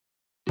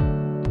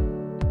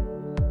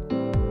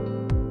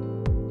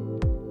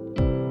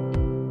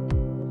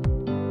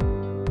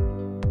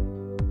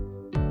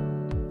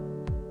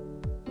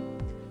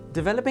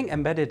Developing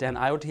embedded and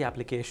IoT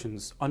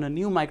applications on a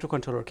new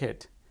microcontroller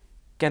kit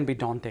can be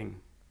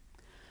daunting.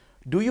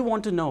 Do you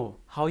want to know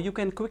how you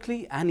can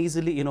quickly and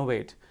easily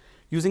innovate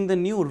using the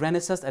new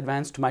Renesas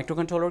Advanced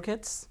microcontroller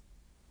kits?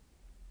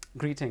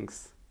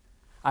 Greetings.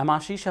 I'm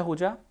Ashish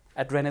Ahuja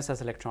at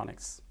Renesas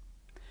Electronics.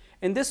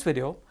 In this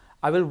video,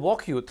 I will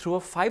walk you through a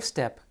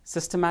 5-step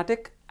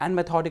systematic and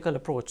methodical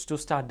approach to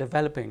start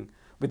developing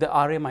with the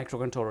RA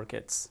microcontroller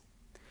kits.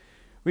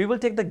 We will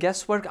take the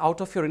guesswork out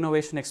of your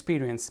innovation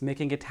experience,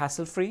 making it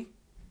hassle-free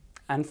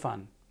and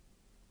fun.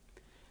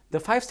 The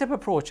 5-step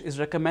approach is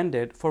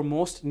recommended for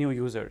most new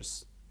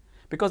users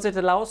because it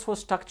allows for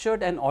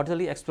structured and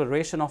orderly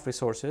exploration of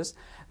resources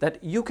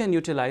that you can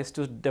utilize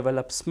to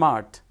develop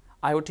smart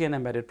IoT and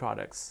embedded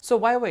products. So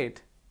why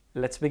wait?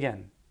 Let's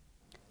begin.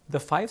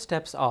 The 5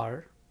 steps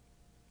are: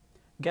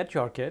 get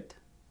your kit,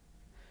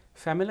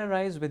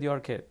 familiarize with your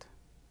kit,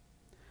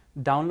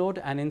 download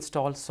and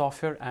install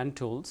software and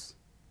tools,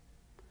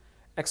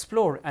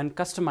 explore and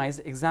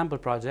customize example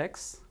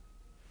projects,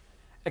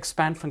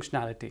 expand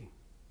functionality.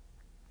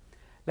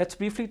 Let's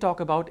briefly talk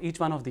about each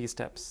one of these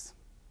steps.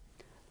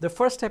 The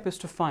first step is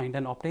to find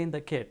and obtain the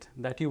kit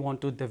that you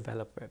want to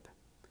develop with.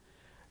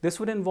 This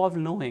would involve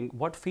knowing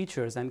what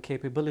features and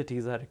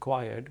capabilities are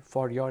required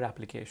for your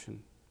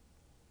application.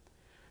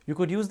 You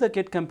could use the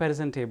kit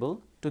comparison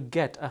table to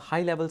get a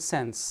high-level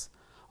sense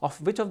of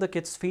which of the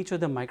kits feature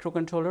the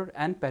microcontroller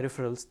and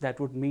peripherals that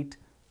would meet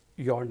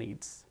your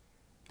needs.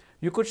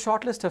 You could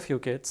shortlist a few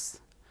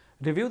kits,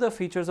 review the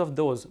features of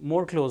those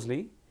more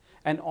closely,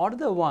 and order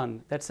the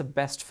one that's the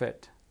best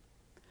fit.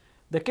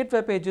 The kit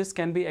web pages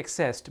can be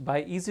accessed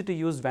by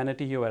easy-to-use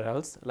vanity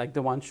URLs like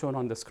the one shown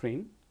on the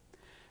screen.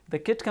 The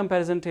kit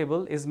comparison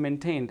table is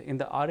maintained in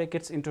the RA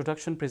Kits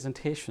introduction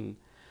presentation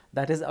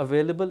that is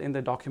available in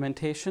the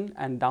documentation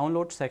and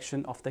download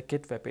section of the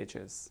kit web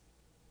pages.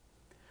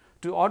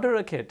 To order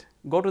a kit,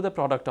 go to the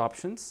product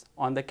options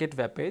on the kit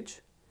web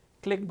page,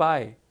 click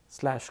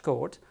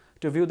Buy/Quote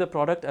to view the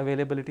product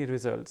availability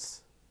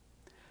results.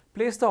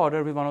 Place the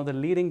order with one of the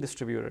leading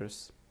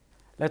distributors.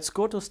 Let's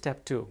go to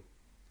step 2.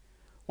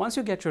 Once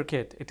you get your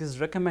kit, it is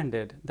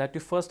recommended that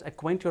you first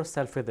acquaint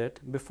yourself with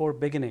it before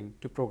beginning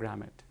to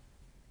program it.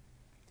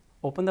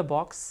 Open the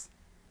box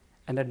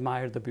and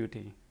admire the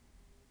beauty.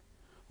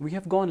 We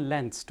have gone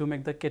lengths to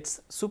make the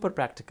kits super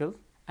practical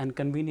and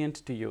convenient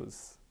to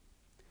use.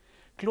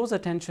 Close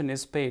attention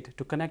is paid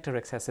to connector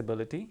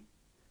accessibility,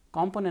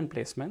 component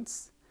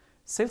placements,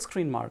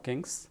 silkscreen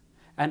markings,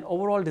 and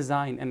overall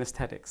design and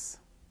aesthetics.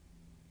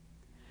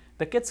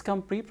 The kits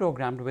come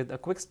pre-programmed with a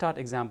quick start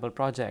example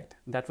project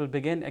that will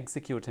begin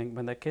executing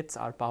when the kits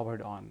are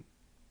powered on.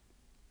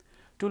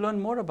 To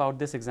learn more about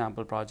this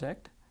example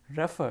project,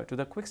 refer to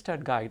the quick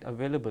start guide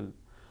available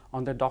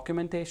on the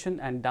documentation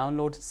and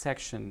download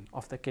section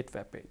of the kit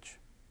webpage.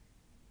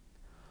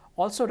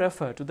 Also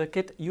refer to the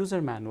kit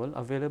user manual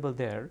available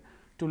there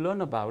to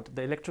learn about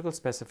the electrical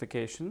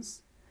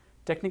specifications,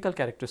 technical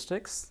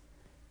characteristics,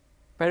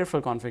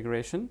 peripheral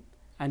configuration,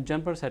 and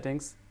jumper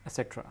settings,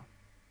 etc.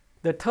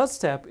 The third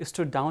step is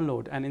to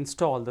download and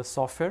install the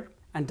software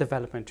and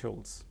development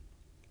tools.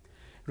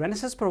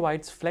 Renesas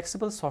provides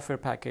flexible software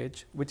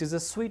package, which is a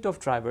suite of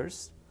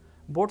drivers,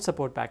 board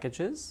support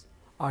packages,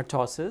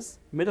 RTOSes,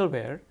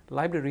 middleware,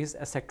 libraries,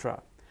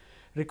 etc.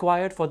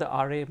 required for the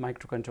RA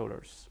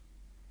microcontrollers.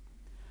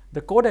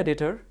 The code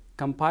editor,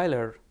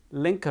 compiler,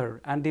 linker,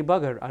 and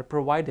debugger are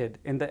provided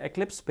in the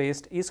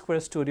Eclipse-based E²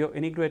 Studio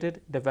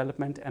integrated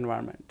development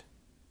environment.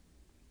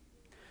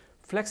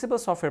 Flexible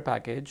software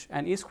package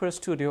and E²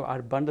 Studio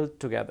are bundled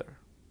together.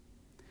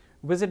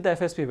 Visit the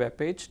FSP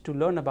webpage to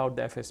learn about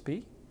the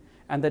FSP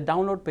and the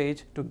download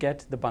page to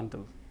get the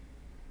bundle.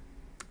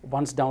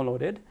 Once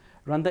downloaded,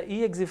 run the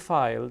exe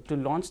file to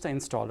launch the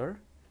installer.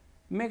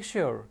 Make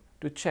sure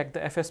to check the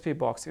FSP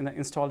box in the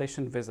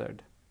installation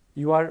wizard.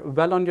 You are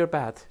well on your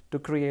path to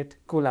create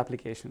cool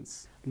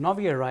applications. Now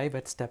we arrive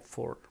at step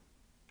 4.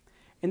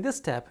 In this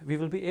step, we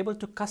will be able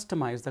to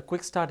customize the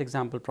quick start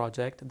example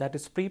project that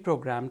is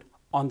pre-programmed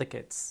on the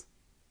kits.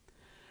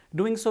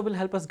 Doing so will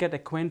help us get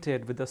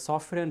acquainted with the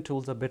software and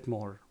tools a bit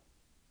more.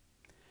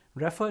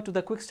 Refer to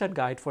the quick start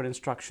guide for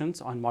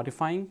instructions on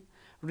modifying,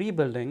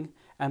 rebuilding,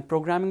 and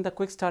programming the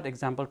quick start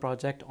example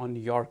project on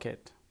your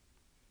kit.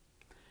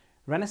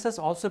 Renesas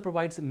also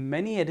provides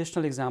many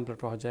additional example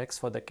projects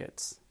for the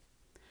kits.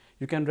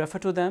 You can refer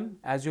to them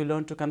as you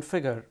learn to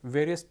configure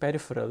various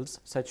peripherals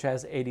such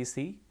as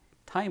ADC,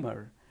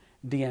 timer,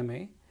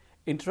 DMA,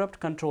 interrupt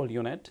control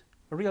unit,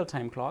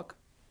 real-time clock,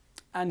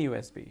 and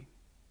USB.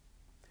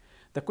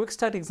 The quick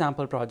start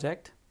example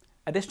project,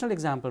 additional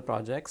example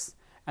projects,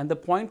 and the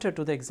pointer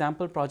to the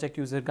example project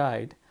user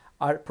guide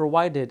are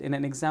provided in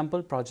an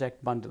example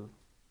project bundle.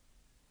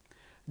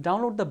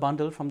 Download the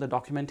bundle from the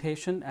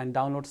documentation and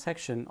download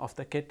section of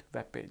the kit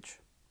webpage.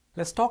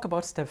 Let's talk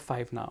about step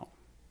 5 now.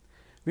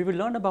 We will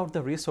learn about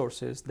the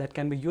resources that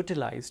can be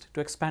utilized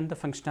to expand the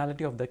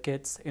functionality of the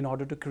kits in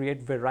order to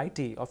create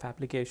variety of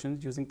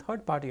applications using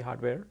third-party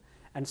hardware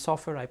and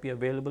software IP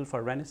available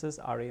for Renesas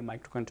RA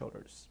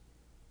microcontrollers.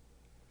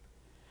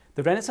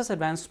 The Renesas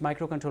Advanced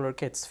microcontroller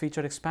kits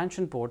feature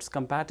expansion ports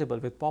compatible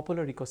with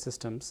popular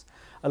ecosystems,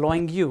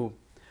 allowing you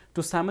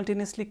to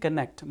simultaneously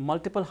connect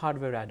multiple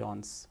hardware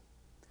add-ons.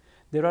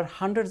 There are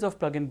hundreds of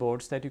plug-in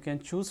boards that you can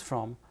choose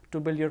from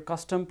to build your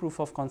custom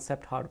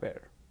proof-of-concept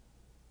hardware.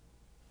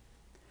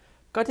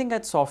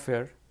 Cutting-edge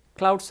software,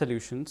 cloud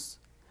solutions,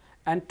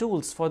 and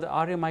tools for the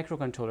RA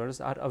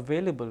microcontrollers are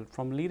available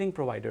from leading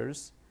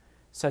providers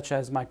such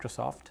as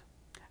Microsoft,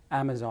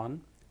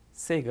 Amazon,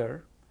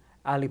 Sager,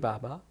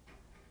 Alibaba,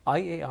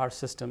 IAR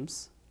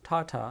Systems,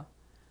 Tata,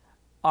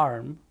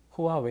 ARM,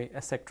 Huawei,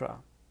 etc.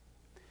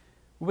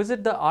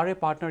 Visit the RA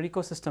Partner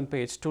Ecosystem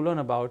page to learn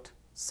about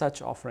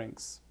such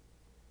offerings.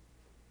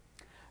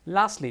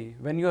 Lastly,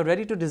 when you are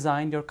ready to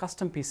design your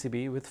custom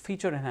PCB with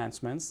feature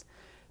enhancements,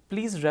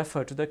 please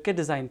refer to the kit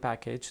design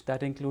package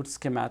that includes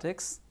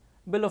schematics,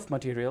 bill of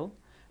material,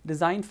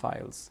 design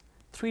files,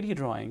 3D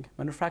drawing,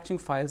 manufacturing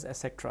files,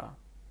 etc.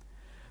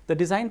 The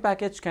design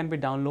package can be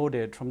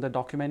downloaded from the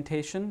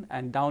documentation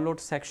and download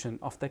section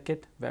of the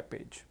kit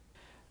webpage.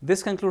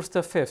 This concludes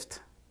the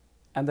fifth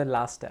and the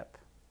last step.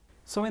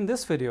 So in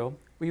this video,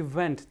 we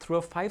went through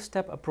a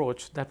 5-step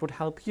approach that would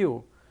help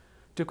you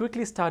to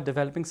quickly start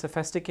developing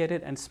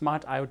sophisticated and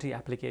smart IoT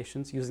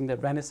applications using the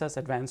Renesas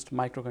Advanced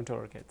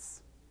microcontroller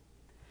kits.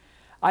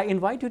 I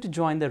invite you to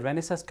join the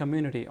Renesas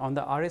community on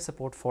the RA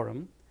Support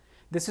Forum.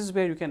 This is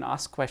where you can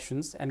ask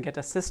questions and get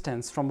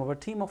assistance from our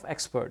team of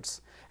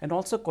experts and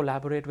also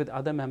collaborate with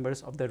other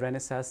members of the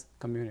Renesas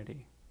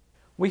community.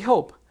 We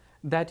hope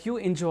that you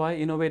enjoy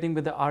innovating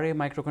with the RA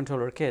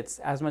microcontroller kits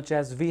as much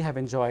as we have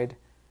enjoyed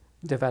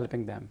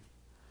developing them.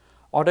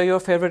 Order your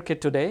favorite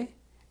kit today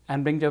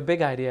and bring your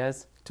big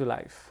ideas to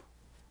life.